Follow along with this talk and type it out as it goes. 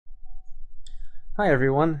Hi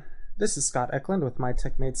everyone, this is Scott Eklund with My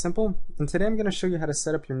Tech Made Simple, and today I'm going to show you how to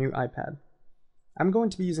set up your new iPad. I'm going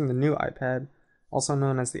to be using the new iPad, also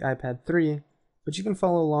known as the iPad 3, but you can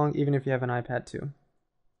follow along even if you have an iPad 2.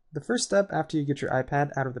 The first step after you get your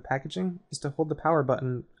iPad out of the packaging is to hold the power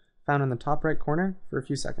button found in the top right corner for a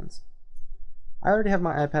few seconds. I already have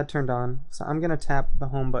my iPad turned on, so I'm going to tap the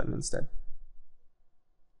home button instead.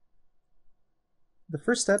 The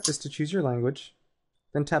first step is to choose your language,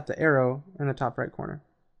 then tap the arrow in the top right corner.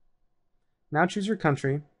 Now choose your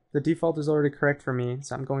country. The default is already correct for me,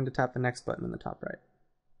 so I'm going to tap the next button in the top right.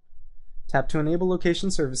 Tap to enable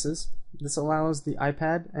location services. This allows the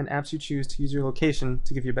iPad and apps you choose to use your location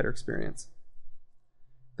to give you a better experience.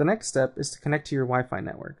 The next step is to connect to your Wi-Fi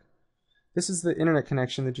network. This is the internet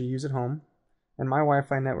connection that you use at home, and my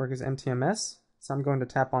Wi-Fi network is MTMS, so I'm going to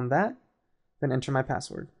tap on that, then enter my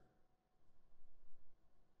password.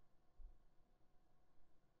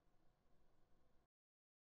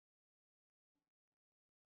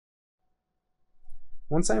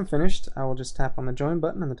 Once I am finished, I will just tap on the join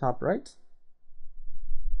button in the top right.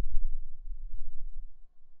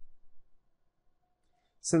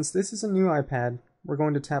 Since this is a new iPad, we're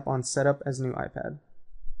going to tap on Setup as New iPad.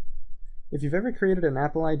 If you've ever created an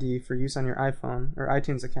Apple ID for use on your iPhone or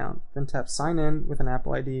iTunes account, then tap Sign In with an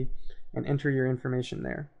Apple ID and enter your information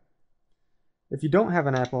there. If you don't have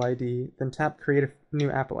an Apple ID, then tap Create a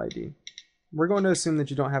New Apple ID. We're going to assume that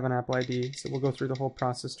you don't have an Apple ID, so we'll go through the whole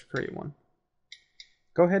process to create one.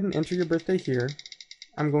 Go ahead and enter your birthday here.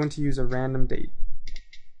 I'm going to use a random date.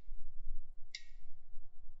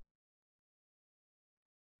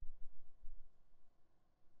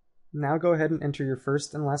 Now go ahead and enter your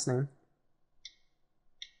first and last name.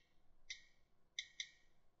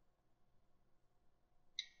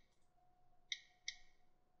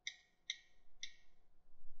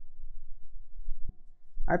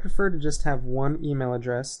 I prefer to just have one email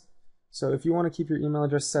address, so if you want to keep your email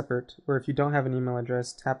address separate, or if you don't have an email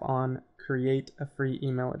address, tap on Create a Free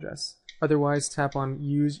Email Address. Otherwise, tap on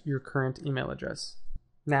Use Your Current Email Address.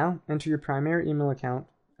 Now, enter your primary email account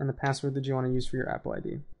and the password that you want to use for your Apple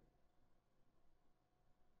ID.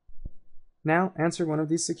 Now, answer one of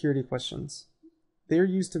these security questions. They are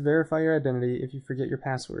used to verify your identity if you forget your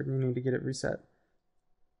password and you need to get it reset.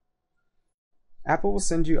 Apple will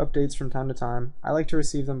send you updates from time to time. I like to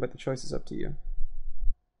receive them, but the choice is up to you.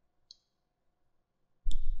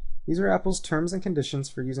 These are Apple's terms and conditions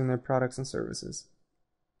for using their products and services.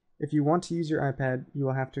 If you want to use your iPad, you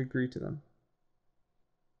will have to agree to them.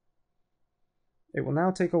 It will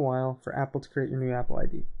now take a while for Apple to create your new Apple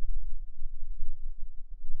ID.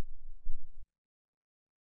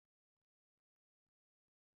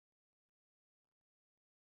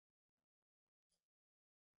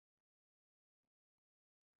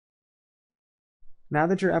 Now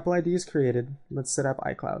that your Apple ID is created, let's set up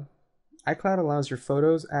iCloud. iCloud allows your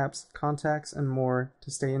photos, apps, contacts, and more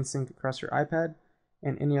to stay in sync across your iPad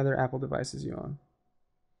and any other Apple devices you own.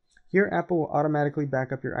 Here, Apple will automatically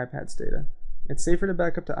back up your iPad's data. It's safer to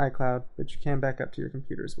back up to iCloud, but you can back up to your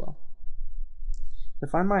computer as well. The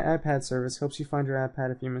Find My iPad service helps you find your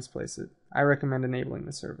iPad if you misplace it. I recommend enabling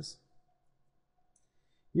this service.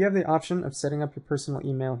 You have the option of setting up your personal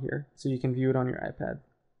email here, so you can view it on your iPad.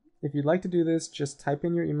 If you'd like to do this, just type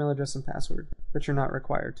in your email address and password, but you're not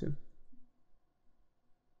required to.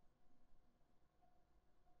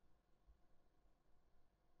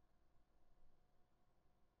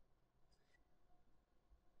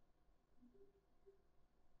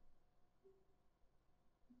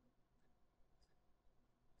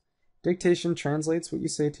 Dictation translates what you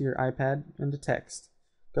say to your iPad into text.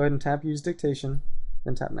 Go ahead and tap Use Dictation,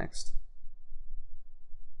 then tap Next.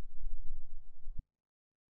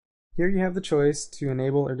 Here you have the choice to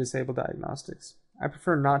enable or disable diagnostics. I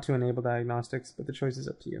prefer not to enable diagnostics, but the choice is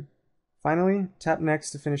up to you. Finally, tap Next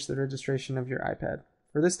to finish the registration of your iPad.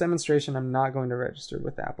 For this demonstration, I'm not going to register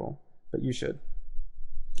with Apple, but you should.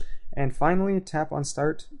 And finally, tap on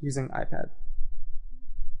Start using iPad.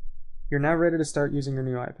 You're now ready to start using your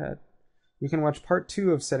new iPad. You can watch part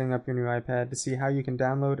 2 of setting up your new iPad to see how you can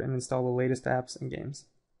download and install the latest apps and games.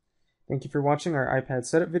 Thank you for watching our iPad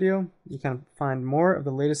setup video. You can find more of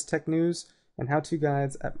the latest tech news and how-to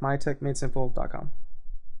guides at mytechmadesimple.com.